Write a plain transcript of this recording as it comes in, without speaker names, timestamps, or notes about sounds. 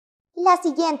La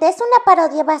siguiente es una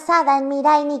parodia basada en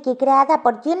Mirai Nikki creada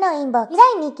por Inbox.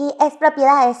 Mirai Nikki es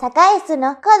propiedad de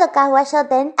Sakae-Suno, Kodokawa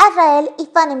Shoten, Azrael y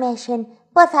Funimation.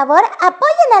 Por favor,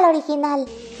 apoyen al original.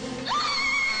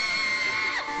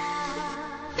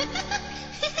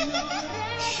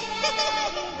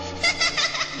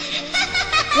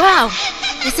 ¡Wow!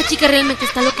 Esta chica realmente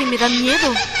está loca y me da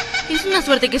miedo. Es una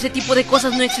suerte que ese tipo de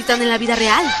cosas no existan en la vida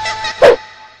real. He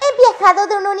viajado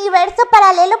de un universo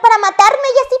paralelo para matarme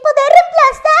y así poder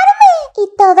reemplazarme. Y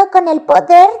todo con el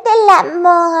poder del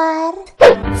amor.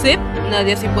 Sí,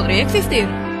 nadie así podría existir.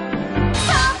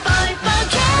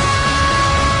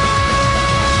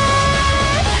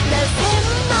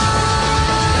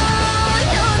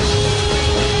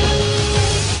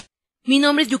 Mi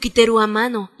nombre es Yukiteru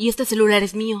Amano y este celular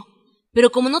es mío.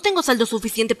 Pero como no tengo saldo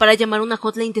suficiente para llamar una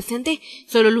hotline decente,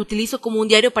 solo lo utilizo como un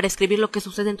diario para escribir lo que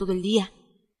sucede en todo el día.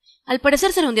 Al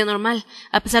parecer será un día normal,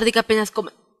 a pesar de que apenas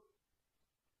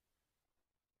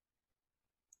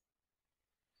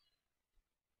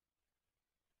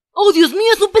 ¡Oh, Dios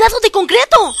mío! ¡Es un pedazo de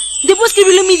concreto! ¡Debo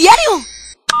escribirlo en mi diario!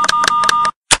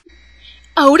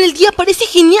 Ahora el día parece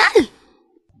genial.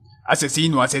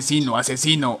 Asesino, asesino,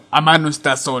 asesino. Amano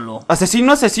está solo.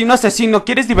 Asesino, asesino, asesino.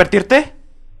 ¿Quieres divertirte?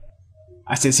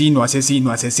 Asesino,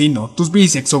 asesino, asesino. Tus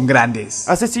bíceps son grandes.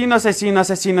 Asesino, asesino,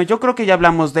 asesino. Yo creo que ya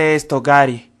hablamos de esto,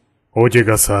 Gary. Oye,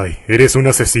 Gasai, eres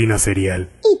una asesina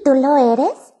serial. ¿Y tú lo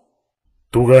eres?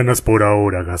 Tú ganas por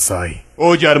ahora, Gasai.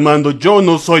 Oye, Armando, yo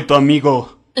no soy tu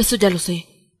amigo. Eso ya lo sé.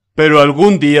 Pero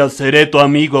algún día seré tu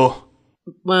amigo.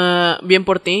 Bien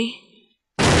por ti.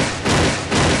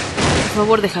 Por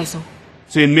favor, deja eso.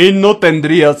 Sin mí no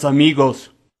tendrías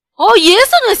amigos. Oye,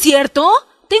 eso no es cierto.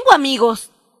 Tengo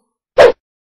amigos.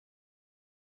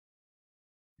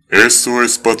 Eso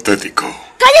es patético.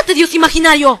 ¡Cállate, Dios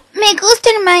imaginario! Me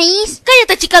gusta el maíz.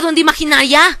 ¡Cállate, chica duende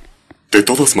imaginaria! De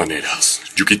todas maneras,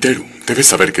 Yukiteru, debes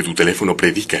saber que tu teléfono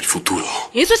predica el futuro.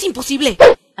 Eso es imposible.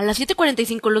 A las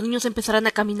 7:45 los niños empezarán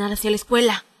a caminar hacia la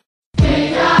escuela.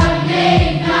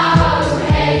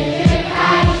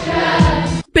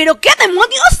 ¿Pero qué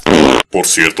demonios? Por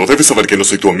cierto, debes saber que no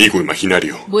soy tu amigo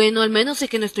imaginario. Bueno, al menos sé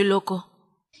que no estoy loco.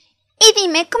 Y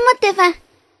dime, ¿cómo te va?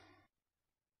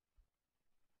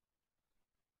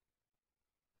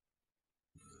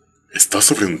 ¿Estás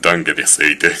sobre un tanque de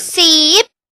aceite? Sí.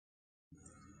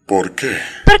 ¿Por qué?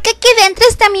 Porque aquí dentro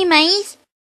está mi maíz.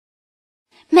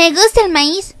 Me gusta el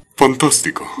maíz.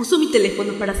 Fantástico. Uso mi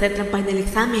teléfono para hacer trampa en el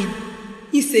examen.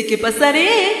 Y sé que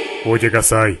pasaré. Oye,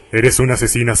 Gasai, eres una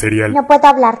asesina serial. No puedo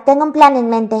hablar, tengo un plan en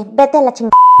mente. Vete a la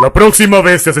chingada. La próxima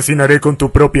vez te asesinaré con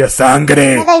tu propia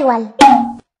sangre. Me da igual.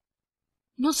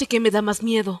 No sé qué me da más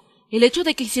miedo. El hecho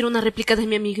de que hiciera una réplica de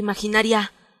mi amiga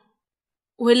imaginaria.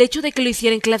 O el hecho de que lo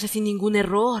hiciera en clase sin ningún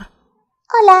error.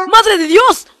 Hola. ¡Madre de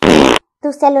Dios!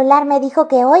 Tu celular me dijo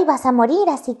que hoy vas a morir,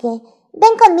 así que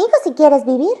ven conmigo si quieres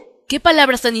vivir. ¡Qué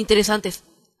palabras tan interesantes!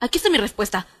 Aquí está mi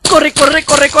respuesta. ¡Corre, corre,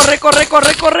 corre, corre, corre,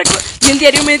 corre, corre! Y el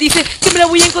diario me dice que me la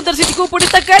voy a encontrar si sigo por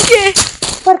esta calle.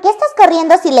 ¿Por qué estás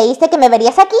corriendo si leíste que me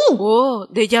verías aquí? Oh,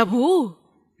 déjà vu.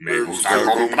 Me gusta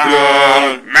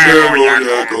comprar, me voy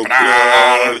a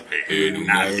comprar en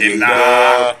una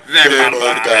tienda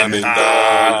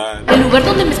departamental. El lugar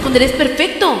donde me esconderé es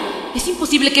perfecto. Es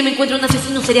imposible que me encuentre un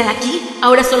asesino serial aquí.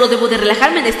 Ahora solo debo de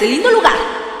relajarme en este lindo lugar.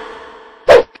 No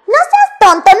seas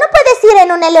tonto, no puedes ir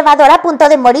en un elevador a punto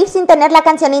de morir sin tener la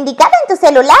canción indicada en tu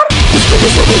celular.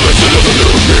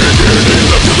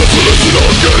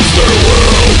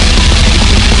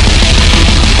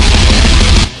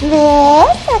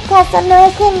 ¿Ves? ¿Acaso no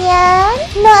es genial?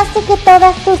 ¿No hace que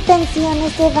todas tus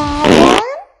tensiones se vayan?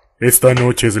 Esta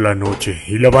noche es la noche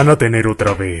y la van a tener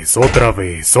otra vez, otra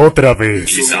vez, otra vez.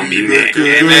 Quizá a mí me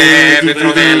quedé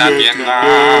dentro de la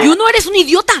tienda. ¡You no eres un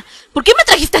idiota! ¿Por qué me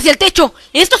trajiste hacia el techo?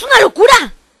 ¡Esto es una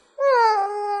locura!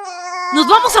 ¡Nos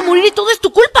vamos a morir y todo es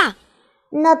tu culpa!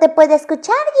 No te puedo escuchar,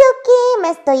 Yuki. Me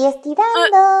estoy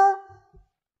estirando.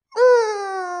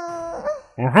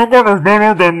 Nunca nos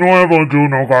vemos de nuevo,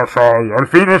 Juno Gasai. Al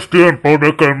fin es tiempo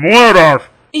de que mueras.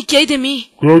 ¿Y qué hay de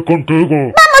mí? ¿Qué hay contigo?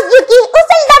 ¡Vamos, Yuki!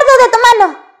 ¡Usa el dardo de tu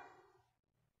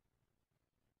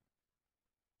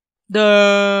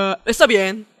mano! Está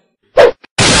bien.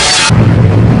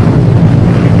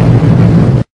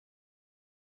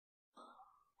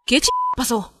 ¿Qué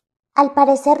pasó? Al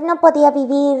parecer no podía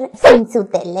vivir sin su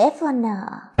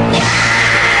teléfono.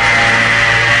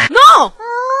 ¡No!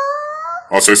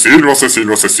 Asesino,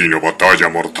 asesino, asesino, batalla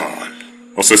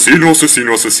mortal. Asesino,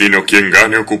 asesino, asesino, quien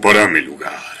gane ocupará mi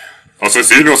lugar.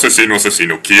 Asesino, asesino,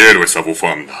 asesino, quiero esa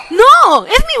bufanda. ¡No!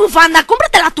 ¡Es mi bufanda!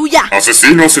 ¡Cómprate la tuya!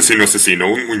 Asesino, asesino, asesino,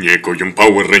 un muñeco y un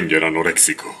Power Ranger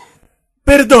anoréxico.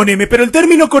 Perdóneme, pero el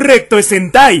término correcto es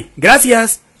hentai.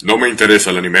 Gracias. No me interesa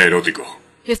el anime erótico.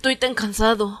 Estoy tan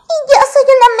cansado. Y yo soy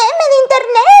una meme de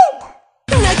internet.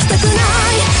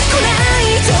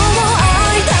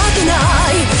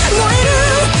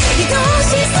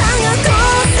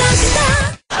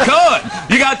 Corn!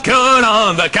 You got corn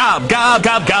on the cob, cob,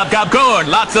 cob, cob, cob, corn.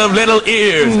 Lots of little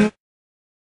ears.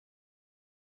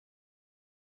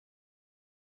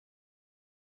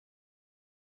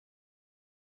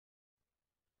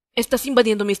 Estás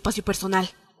invadiendo mi espacio personal.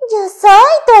 Yo soy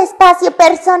tu espacio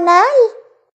personal.